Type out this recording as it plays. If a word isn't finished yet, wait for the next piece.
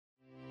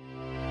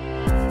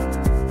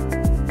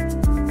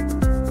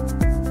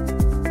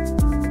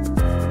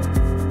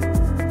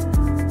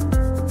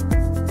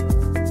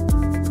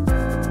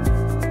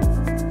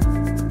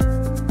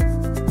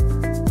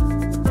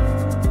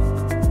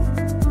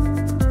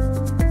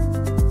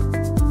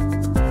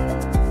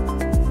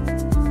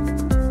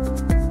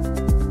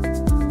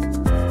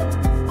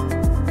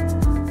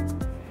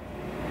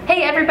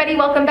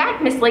everybody, welcome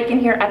back. Miss Lakin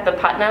here at the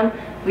Putnam.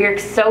 We are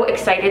so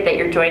excited that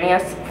you're joining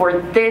us for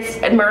this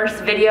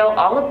Immerse video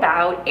all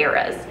about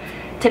eras.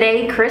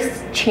 Today,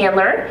 Chris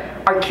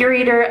Chandler, our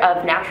Curator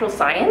of Natural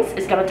Science,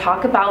 is going to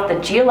talk about the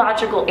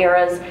geological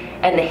eras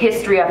and the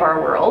history of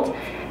our world.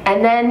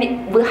 And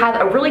then we'll have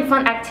a really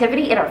fun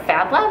activity in our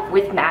Fab Lab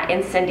with Matt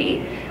and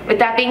Cindy. With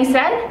that being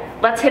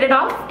said, let's hit it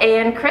off,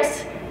 and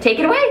Chris, take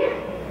it away.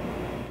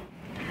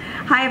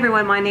 Hi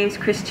everyone, my name is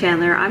Chris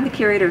Chandler. I'm the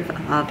Curator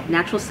of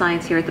Natural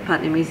Science here at the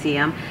Putnam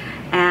Museum,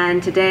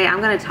 and today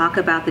I'm going to talk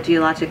about the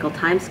geological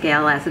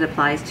timescale as it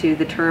applies to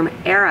the term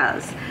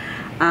eras.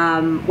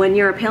 When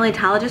you're a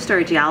paleontologist or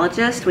a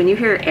geologist, when you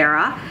hear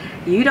era,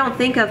 you don't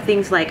think of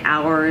things like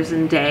hours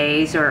and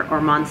days or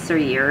months or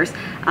years.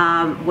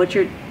 What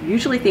you're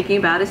usually thinking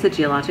about is the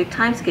geologic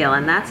timescale,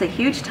 and that's a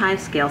huge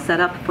timescale set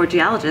up for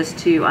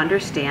geologists to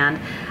understand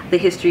the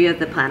history of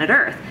the planet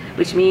Earth,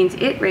 which means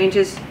it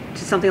ranges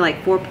to something like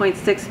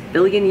 4.6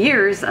 billion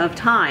years of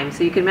time.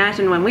 So you can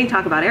imagine when we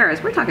talk about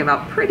eras, we're talking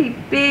about pretty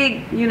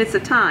big units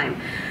of time.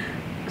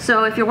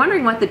 So if you're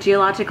wondering what the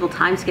geological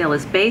timescale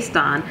is based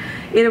on,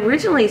 it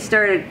originally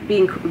started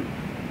being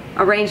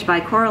arranged by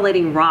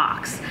correlating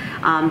rocks,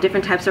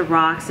 different types of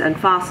rocks and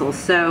fossils.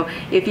 So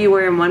if you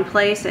were in one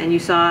place and you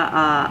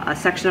saw a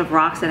section of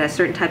rocks that has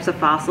certain types of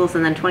fossils,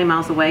 and then 20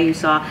 miles away you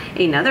saw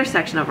another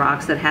section of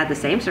rocks that had the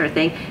same sort of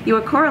thing, you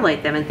would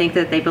correlate them and think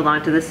that they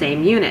belong to the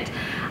same unit.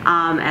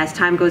 As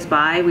time goes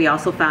by, we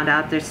also found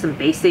out there's some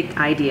basic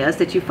ideas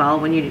that you follow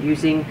when you're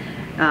using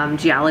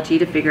geology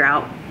to figure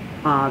out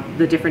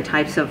the different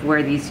types of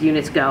where these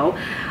units go.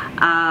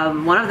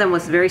 One of them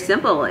was very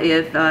simple.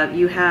 If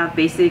you have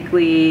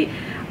basically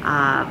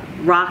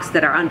rocks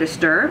that are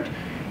undisturbed,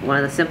 one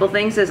of the simple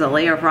things is a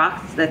layer of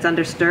rocks that's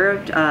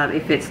undisturbed.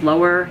 If it's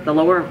lower, the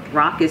lower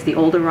rock is the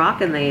older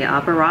rock and the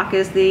upper rock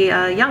is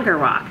the younger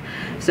rock.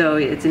 So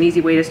it's an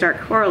easy way to start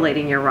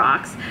correlating your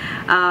rocks.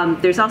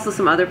 There's also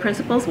some other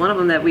principles. One of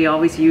them that we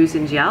always use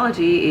in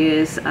geology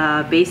is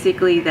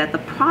basically that the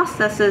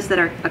processes that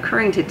are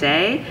occurring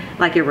today,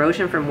 like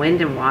erosion from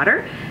wind and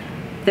water,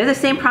 they're the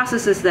same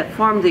processes that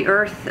formed the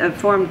Earth,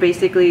 formed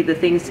basically the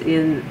things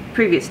in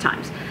previous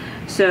times.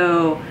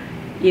 So,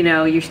 you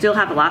know, you still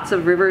have lots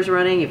of rivers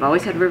running, you've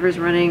always had rivers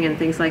running and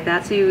things like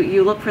that, so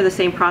you look for the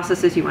same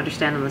processes, you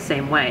understand them the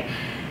same way.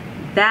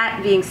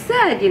 That being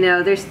said, you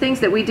know, there's things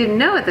that we didn't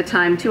know at the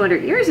time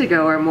 200 years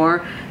ago or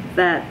more,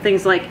 that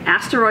things like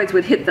asteroids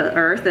would hit the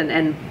Earth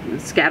and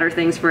scatter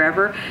things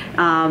forever.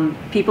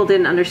 People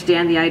didn't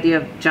understand the idea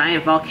of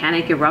giant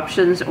volcanic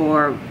eruptions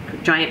or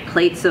giant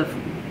plates of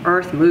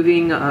Earth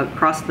moving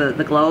across the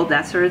globe,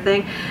 that sort of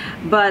thing.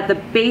 But the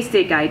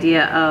basic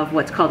idea of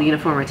what's called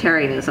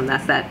uniformitarianism,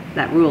 that's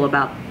that rule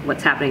about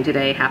what's happening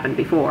today happened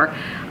before,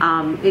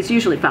 is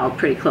usually followed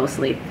pretty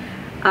closely.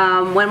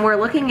 When we're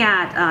looking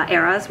at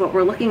eras, what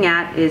we're looking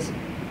at is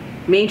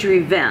major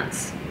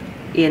events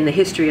in the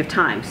history of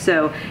time.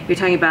 So you're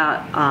talking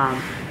about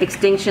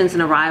extinctions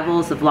and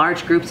arrivals of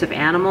large groups of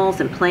animals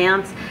and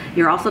plants.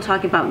 You're also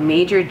talking about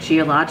major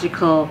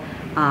geological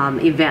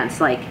events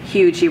like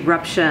huge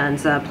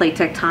eruptions, plate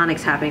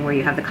tectonics happening where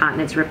you have the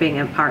continents ripping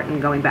apart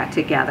and going back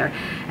together.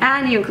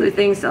 And you include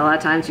things, a lot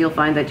of times you'll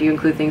find that you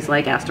include things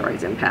like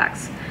asteroids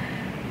impacts.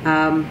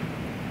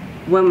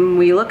 When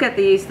we look at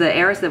these, the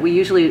eras that we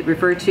usually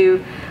refer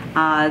to,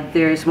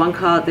 there's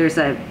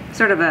a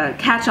sort of a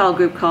catch-all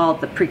group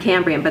called the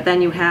Precambrian, but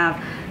then you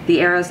have the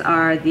eras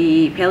are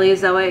the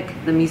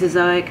Paleozoic, the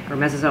Mesozoic or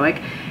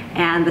Mesozoic,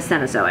 and the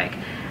Cenozoic.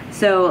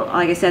 So,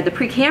 like I said, the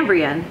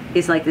Precambrian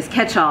is like this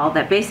catch-all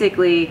that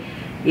basically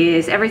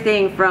is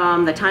everything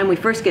from the time we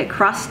first get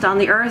crust on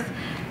the Earth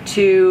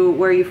to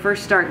where you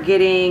first start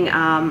getting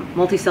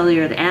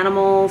multicellular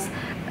animals,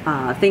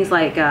 things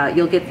like,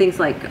 you'll get things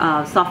like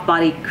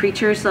soft-bodied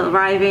creatures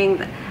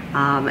arriving,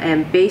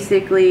 and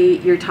basically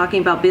you're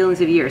talking about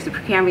billions of years. The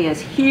Precambrian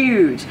is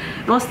huge.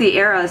 Most of the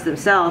eras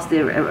themselves,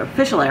 the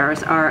official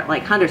eras, are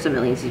like hundreds of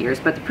millions of years,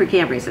 but the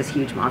Precambrian is this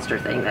huge monster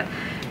thing that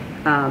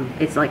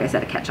it's, like I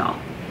said, a catch-all.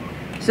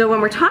 So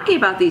when we're talking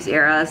about these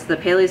eras, the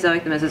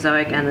Paleozoic, the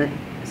Mesozoic, and the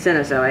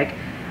Cenozoic,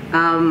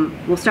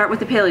 we'll start with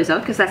the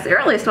Paleozoic because that's the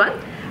earliest one.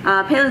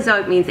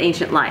 Paleozoic means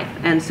ancient life,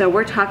 and so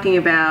we're talking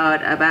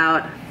about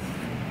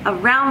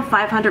around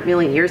 500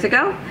 million years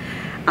ago.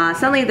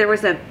 Suddenly there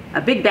was a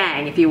big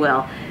bang, if you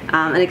will,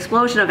 an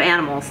explosion of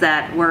animals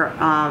that were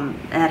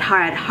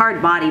had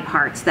hard body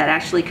parts that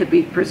actually could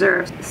be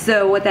preserved.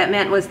 So what that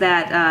meant was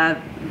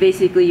that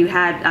basically you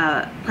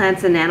had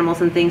plants and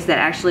animals and things that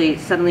actually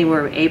suddenly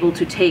were able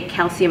to take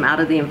calcium out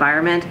of the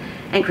environment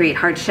and create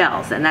hard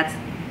shells. And that's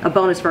a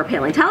bonus for a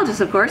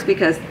paleontologist, of course,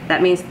 because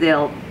that means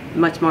they'll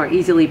much more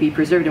easily be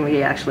preserved and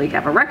we actually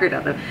have a record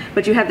of them.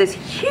 But you have this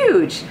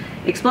huge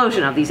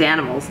explosion of these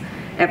animals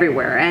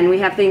everywhere. And we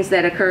have things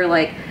that occur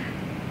like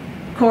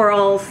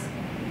corals,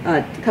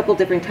 a couple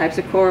different types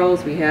of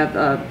corals. We have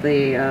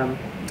the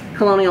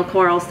colonial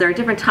corals. They're a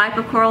different type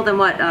of coral than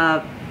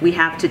what we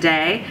have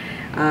today.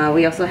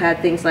 We also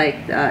had things like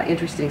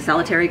interesting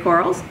solitary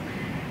corals,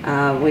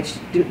 which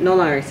no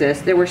longer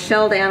exist. There were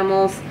shelled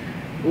animals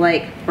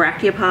like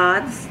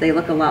brachiopods. They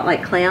look a lot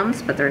like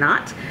clams, but they're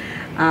not.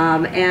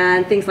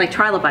 And things like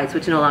trilobites,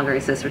 which no longer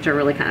exist, which are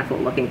really kind of cool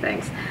looking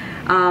things.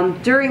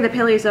 During the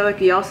Paleozoic,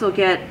 you also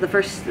get the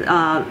first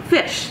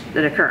fish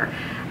that occur.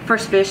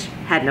 First fish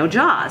had no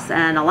jaws,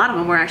 and a lot of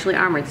them were actually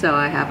armored. So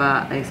I have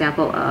an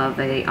example of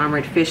a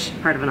armored fish,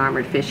 part of an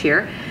armored fish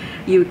here.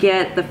 You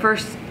get the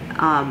first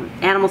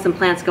animals and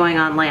plants going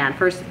on land.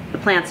 First, the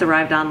plants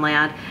arrived on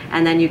land,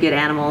 and then you get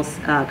animals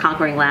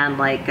conquering land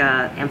like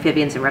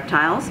amphibians and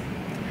reptiles.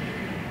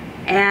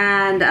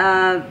 And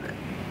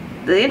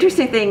the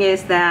interesting thing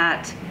is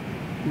that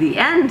the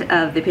end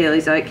of the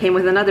Paleozoic came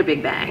with another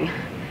big bang.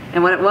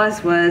 And what it was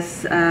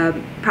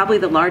probably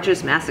the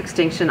largest mass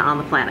extinction on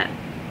the planet.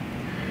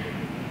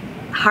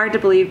 Hard to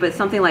believe, but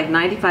something like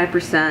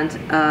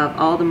 95% of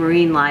all the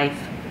marine life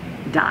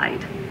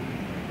died.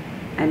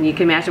 And you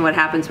can imagine what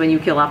happens when you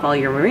kill off all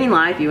your marine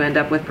life. You end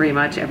up with pretty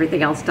much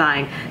everything else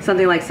dying.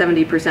 Something like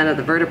 70% of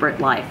the vertebrate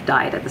life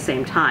died at the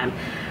same time.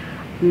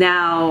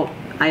 Now,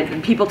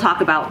 people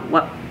talk about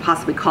what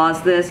possibly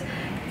caused this.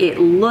 It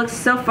looks,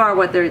 so far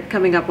what we're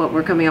coming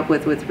up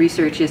with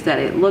research is that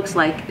it looks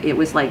like it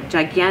was like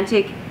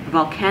gigantic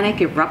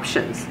volcanic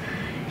eruptions.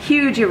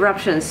 Huge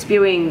eruptions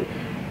spewing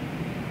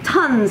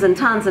tons and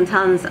tons and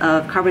tons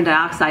of carbon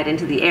dioxide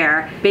into the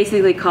air,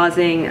 basically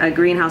causing a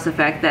greenhouse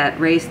effect that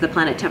raised the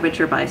planet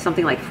temperature by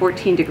something like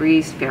 14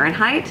 degrees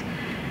Fahrenheit,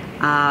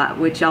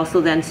 which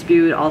also then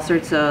spewed all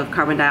sorts of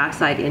carbon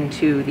dioxide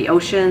into the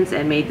oceans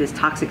and made this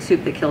toxic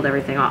soup that killed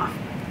everything off.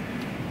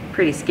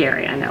 Pretty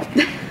scary, I know.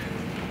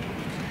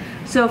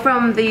 So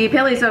from the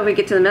Paleozoic we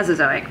get to the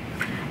Mesozoic.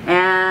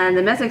 And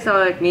the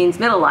Mesozoic means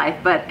middle life,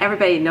 but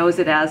everybody knows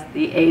it as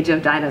the age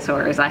of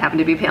dinosaurs. I happen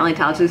to be a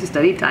paleontologist who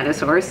studied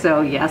dinosaurs,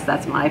 so yes,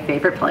 that's my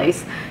favorite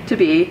place to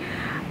be.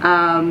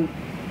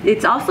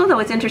 It's also, though,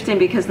 it's interesting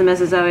because the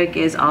Mesozoic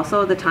is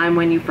also the time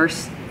when you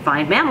first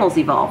find mammals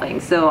evolving.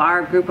 So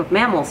our group of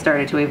mammals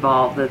started to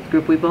evolve, the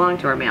group we belong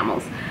to are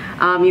mammals.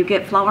 You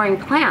get flowering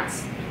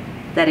plants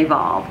that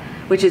evolve,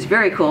 which is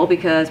very cool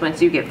because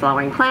once you get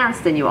flowering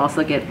plants, then you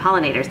also get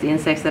pollinators, the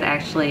insects that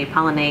actually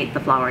pollinate the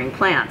flowering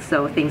plants.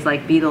 So things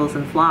like beetles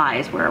and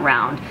flies were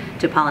around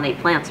to pollinate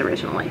plants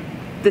originally.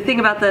 The thing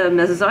about the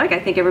Mesozoic, I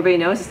think everybody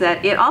knows, is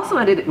that it also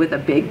ended with a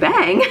big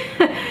bang.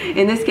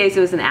 In this case,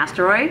 it was an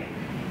asteroid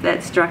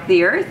that struck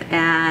the Earth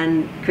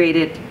and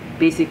created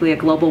basically a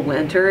global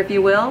winter, if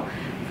you will,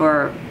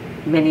 for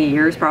many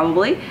years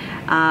probably.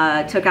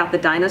 Took out the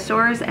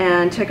dinosaurs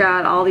and took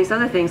out all these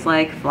other things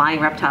like flying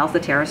reptiles, the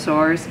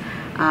pterosaurs,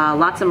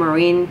 lots of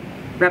marine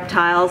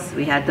reptiles.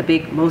 We had the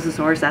big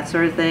mosasaurs, that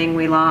sort of thing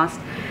we lost.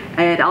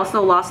 It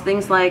also lost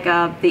things like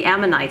the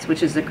ammonites,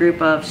 which is a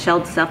group of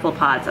shelled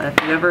cephalopods.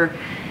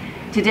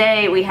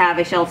 Today we have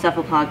a shelled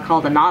cephalopod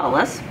called a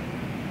nautilus,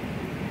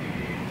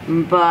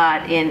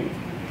 but in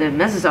the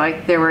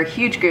Mesozoic there were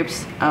huge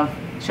groups of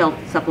shelled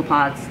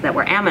cephalopods that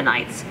were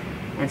ammonites,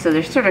 and so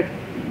they're sort of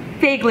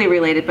vaguely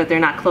related, but they're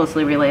not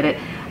closely related.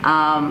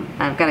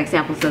 I've got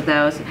examples of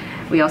those.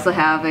 We also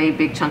have a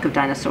big chunk of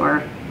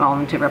dinosaur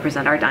bone to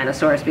represent our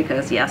dinosaurs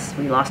because, yes,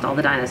 we lost all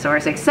the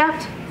dinosaurs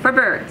except for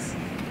birds.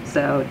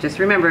 So just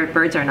remember,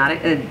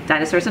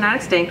 dinosaurs are not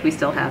extinct. We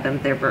still have them.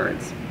 They're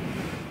birds.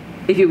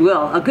 If you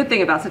will, a good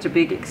thing about such a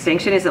big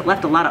extinction is it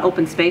left a lot of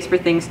open space for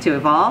things to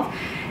evolve,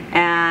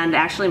 and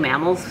actually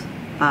mammals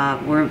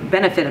were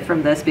benefited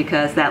from this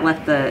because that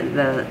left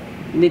the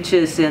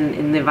niches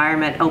in the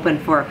environment open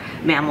for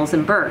mammals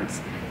and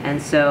birds.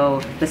 And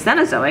so the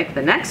Cenozoic,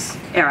 the next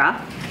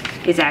era,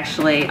 is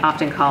actually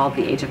often called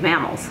the Age of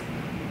Mammals.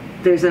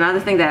 There's another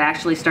thing that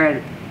actually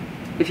started,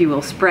 if you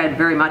will, spread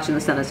very much in the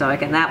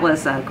Cenozoic, and that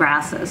was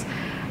grasses.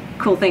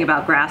 Cool thing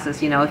about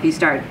grasses, you know, if you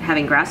start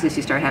having grasses,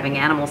 you start having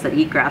animals that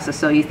eat grasses.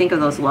 So you think of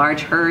those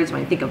large herds,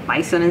 when you think of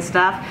bison and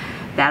stuff,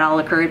 that all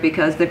occurred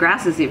because the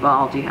grasses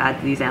evolved. You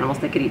had these animals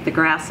that could eat the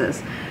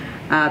grasses.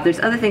 There's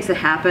other things that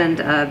happened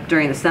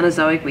during the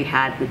Cenozoic. We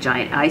had the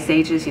giant ice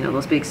ages, you know,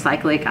 those big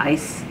cyclic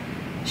ice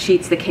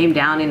sheets that came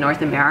down in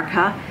North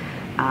America.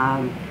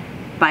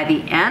 By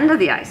the end of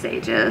the ice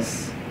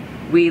ages,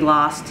 we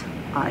lost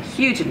a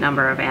huge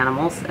number of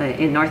animals.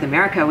 In North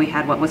America, we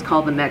had what was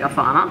called the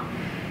megafauna,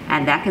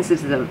 and that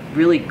consisted of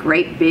really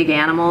great big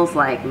animals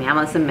like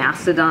mammoths and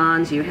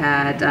mastodons. You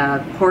had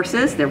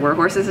horses. There were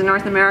horses in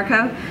North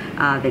America.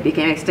 They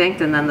became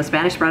extinct, and then the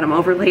Spanish brought them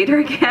over later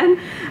again.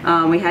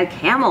 We had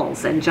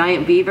camels and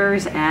giant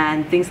beavers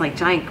and things like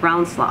giant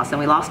ground sloths, and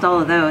we lost all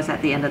of those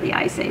at the end of the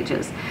ice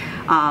ages.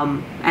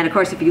 And of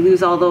course, if you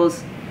lose all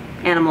those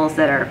animals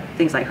that are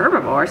things like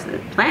herbivores, the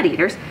plant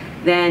eaters,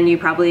 then you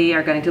probably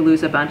are going to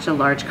lose a bunch of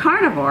large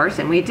carnivores,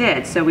 and we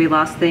did. So we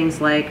lost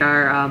things like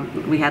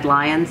we had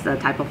lions, the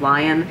type of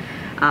lion,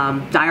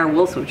 dire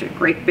wolves, which are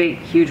great big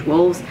huge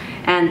wolves,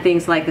 and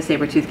things like the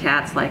saber-toothed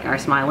cats like our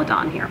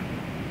Smilodon here.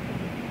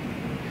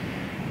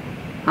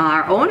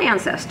 Our own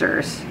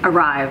ancestors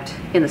arrived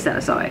in the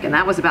Cenozoic, and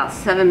that was about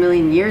 7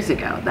 million years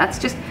ago. That's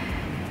just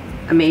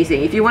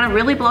amazing. If you want to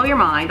really blow your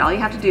mind, all you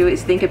have to do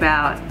is think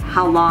about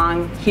how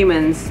long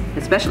humans,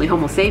 especially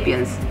Homo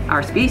sapiens,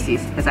 our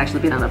species, has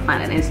actually been on the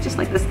planet. And it's just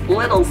like this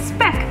little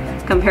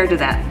speck compared to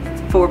that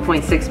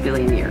 4.6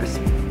 billion years.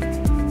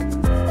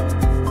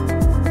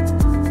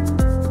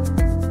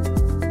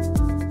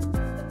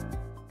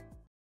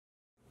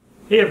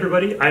 Hey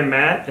everybody, I'm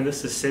Matt and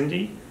this is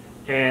Cindy.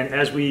 And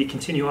as we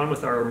continue on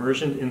with our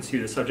immersion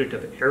into the subject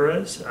of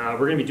eras, we're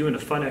going to be doing a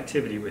fun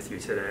activity with you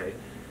today.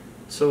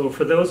 So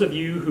for those of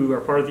you who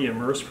are part of the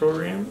Immerse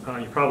program,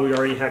 you probably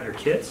already have your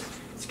kit.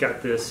 It's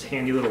got this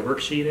handy little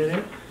worksheet in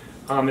it.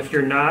 If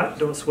you're not,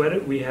 don't sweat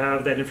it. We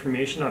have that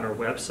information on our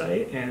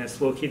website and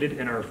it's located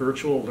in our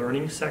virtual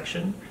learning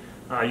section.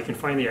 You can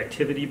find the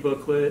activity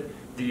booklet,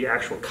 the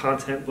actual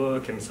content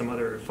book, and some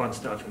other fun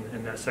stuff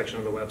in that section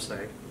of the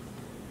website.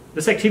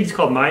 This activity is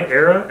called My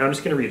Era, and I'm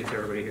just going to read it to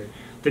everybody here.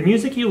 The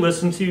music you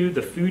listen to,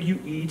 the food you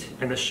eat,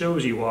 and the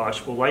shows you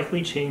watch will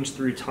likely change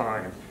through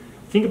time.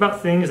 Think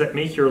about things that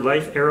make your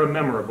life era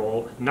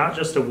memorable, not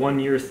just a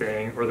one-year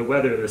thing or the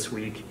weather this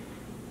week,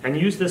 and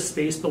use this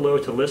space below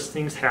to list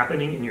things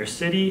happening in your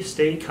city,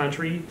 state,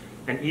 country,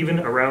 and even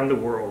around the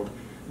world.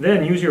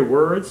 Then use your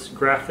words,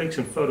 graphics,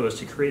 and photos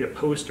to create a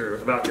poster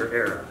about your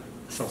era.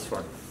 That sounds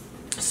fun.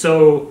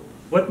 So,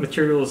 what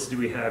materials do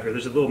we have here?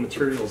 There's a little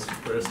materials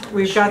list.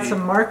 We've got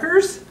some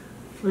markers,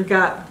 we've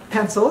got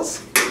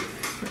pencils,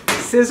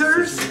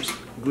 scissors,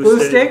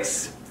 glue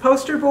sticks,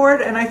 poster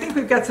board, and I think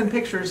we've got some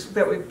pictures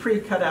that we've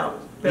pre-cut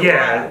out.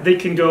 Yeah, they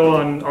can go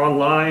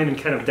online and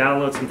kind of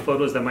download some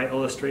photos that might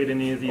illustrate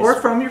any of these.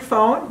 Or from your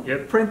phone,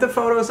 yep. Print the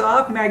photos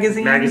off,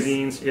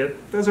 magazines. Yep.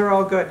 Those are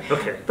all good.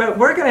 Okay. But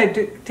we're going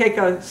to take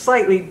a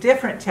slightly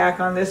different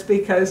tack on this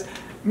because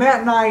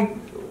Matt and I,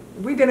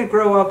 we didn't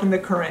grow up in the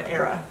current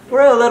era.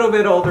 We're a little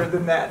bit older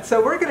than that.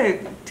 So we're going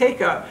to take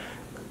a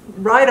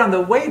ride on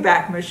the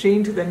Wayback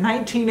Machine to the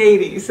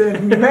 1980s.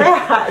 And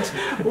Matt,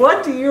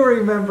 what do you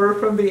remember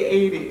from the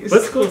 80s?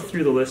 Let's go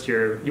through the list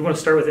here. You want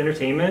to start with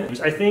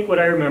entertainment? I think what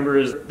I remember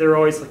is they're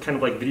always kind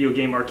of like video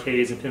game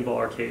arcades and pinball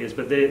arcades,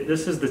 but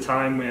this is the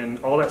time when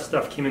all that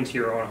stuff came into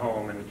your own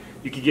home and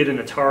you could get an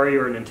Atari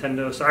or a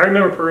Nintendo. So I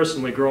remember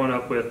personally growing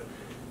up with,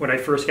 when I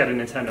first got a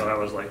Nintendo, I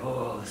was like,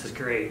 oh, this is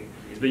great.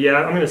 But yeah,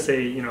 I'm going to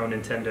say, you know,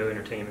 Nintendo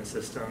Entertainment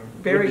System.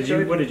 Very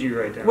good. What did you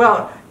write down?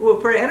 Well,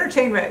 for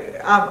entertainment,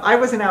 I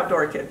was an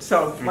outdoor kid,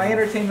 so my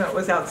entertainment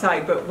was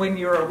outside. But when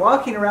you were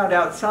walking around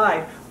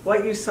outside,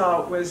 what you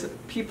saw was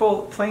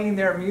people playing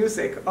their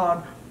music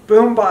on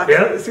boom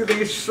boxes, through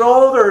these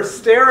shoulder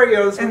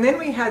stereos. And then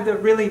we had the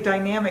really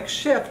dynamic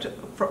shift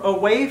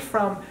away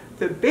from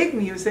the big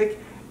music,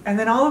 and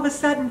then all of a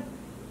sudden,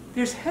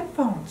 there's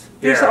headphones.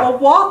 There's a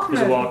Walkman.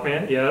 There's a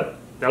Walkman, yeah.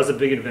 That was a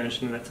big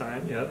invention at that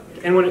time, yeah.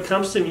 And when it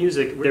comes to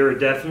music, there were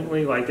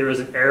definitely, like, there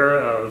was an era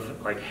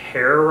of, like,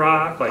 hair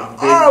rock,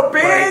 like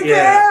big,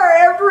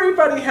 hair!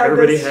 Everybody had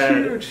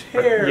huge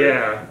hair.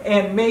 Yeah.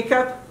 And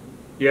makeup.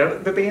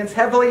 Yep. The band's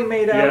heavily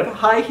made up,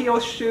 high heel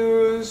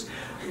shoes,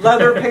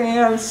 leather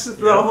pants,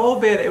 the whole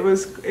bit. It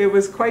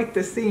was quite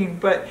the scene.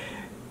 But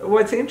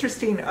what's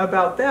interesting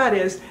about that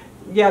is,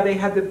 yeah, they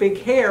had the big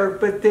hair,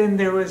 but then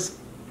there was,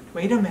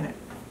 wait a minute.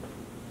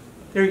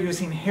 They're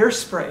using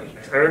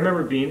hairspray. I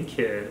remember being a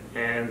kid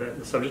and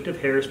the subject of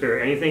hairspray, or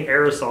anything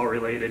aerosol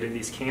related in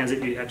these cans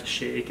that you have to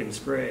shake and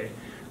spray,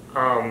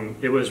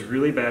 it was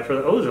really bad for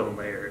the ozone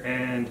layer.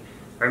 And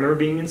I remember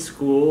being in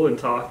school and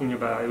talking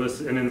about, it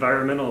was an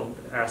environmental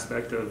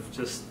aspect of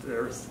just the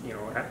Earth's, you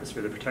know,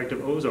 atmosphere, the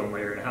protective ozone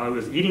layer, and how it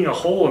was eating a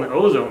hole in the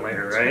ozone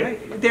layer,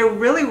 right? There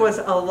really was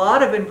a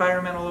lot of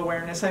environmental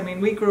awareness. I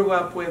mean, we grew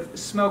up with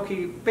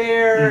Smokey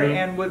Bear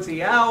and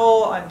Woodsy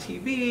Owl on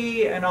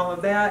TV and all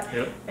of that.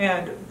 Yep.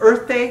 And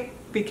Earth Day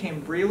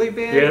became really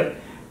big. Yep.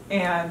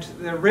 And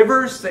the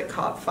rivers that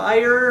caught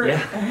fire.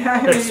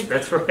 Yeah,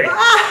 that's right.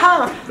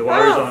 The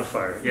water's on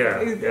fire. Yeah,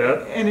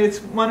 and it's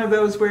one of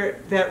those where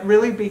that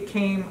really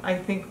became, I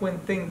think,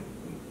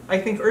 I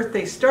think Earth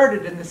Day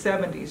started in the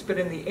 70s, but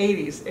in the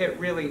 80s it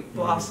really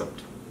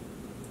blossomed.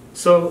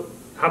 So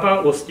how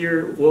about let's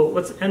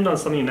end on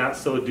something not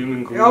so doom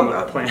and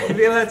gloom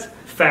planet.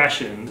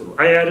 Fashion.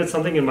 I added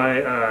something in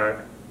my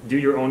do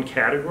your own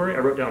category. I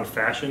wrote down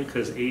fashion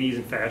because 80s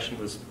and fashion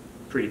was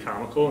pretty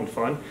comical and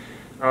fun.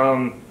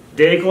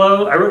 Day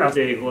glow, I wrote down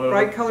day glow.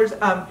 Bright colors.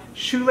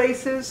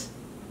 Shoelaces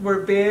were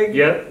big.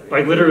 Yep,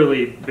 like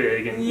literally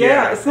big. And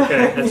yes.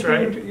 Okay, that's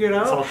right. You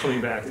know? It's all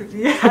coming back.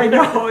 Yeah, I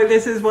know.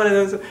 This is one of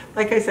those,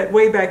 like I said,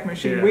 Wayback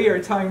Machine. Yeah. We are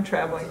time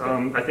traveling.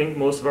 I think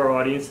most of our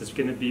audience is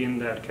going to be in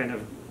that kind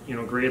of, you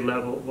know, grade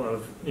level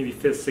of maybe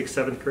 5th,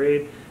 6th, 7th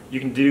grade. You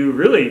can do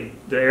really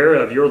the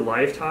era of your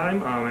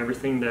lifetime,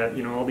 everything that,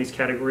 you know, all these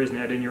categories, and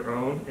add in your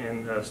own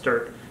and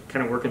start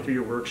kind of working through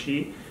your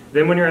worksheet.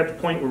 Then when you're at the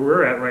point where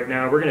we're at right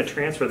now, we're going to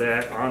transfer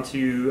that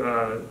onto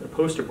a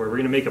poster board. We're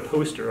going to make a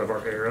poster of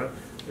our era,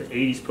 the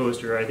 80s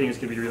poster. I think it's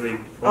going to be really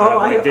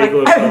fun, day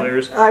glow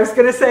colors. I was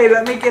going to say,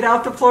 let me get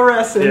out the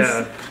fluorescence.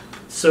 Yeah.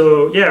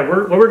 So yeah,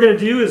 what we're going to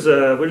do is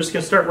we're just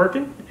going to start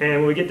working, and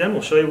when we get done,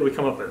 we'll show you what we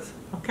come up with.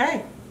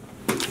 Okay.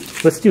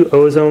 Let's do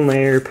ozone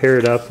layer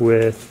paired up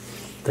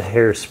with the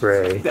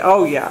hairspray.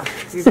 Oh yeah,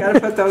 you've got to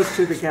put those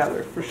two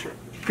together for sure.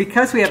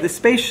 Because we have the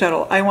space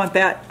shuttle, I want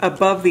that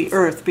above the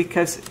Earth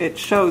because it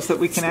shows that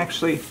we can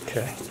actually,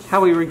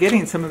 how we were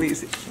getting some of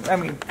these. I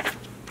mean,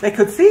 they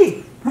could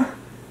see.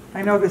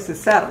 I know this is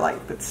satellite,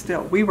 but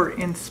still, we were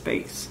in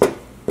space.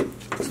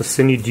 So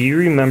Cindy, do you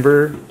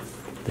remember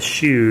the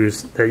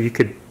shoes that you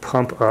could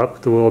pump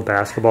up the little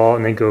basketball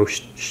and then go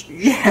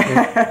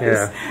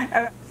Yes.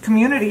 Yeah.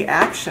 Community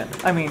action.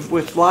 I mean,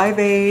 with Live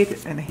Aid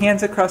and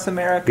Hands Across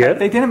America. Yep.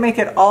 They didn't make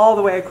it all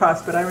the way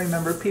across, but I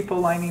remember people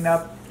lining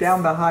up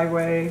down the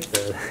highway.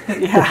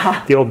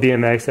 Yeah. The old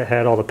BMX that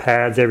had all the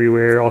pads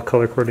everywhere, all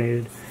color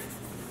coordinated.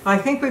 I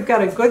think we've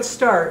got a good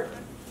start,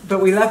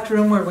 but we left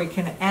room where we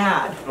can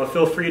add. Well,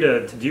 feel free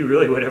to do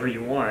really whatever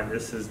you want.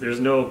 There's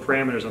no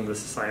parameters on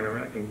this assignment. We're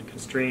not going to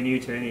constrain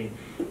you to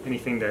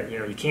anything that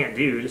you can't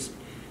do.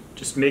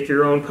 Just make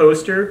your own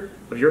poster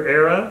of your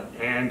era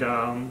and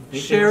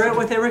share it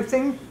with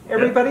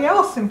everybody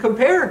else, and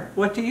compare.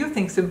 What do you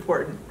think's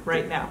important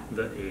right now?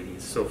 The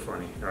 80s, so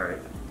funny. All right,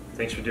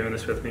 thanks for doing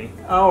this with me.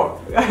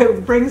 Oh,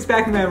 it brings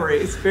back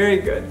memories. Very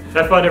good.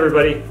 Have fun,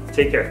 everybody.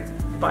 Take care.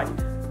 Bye.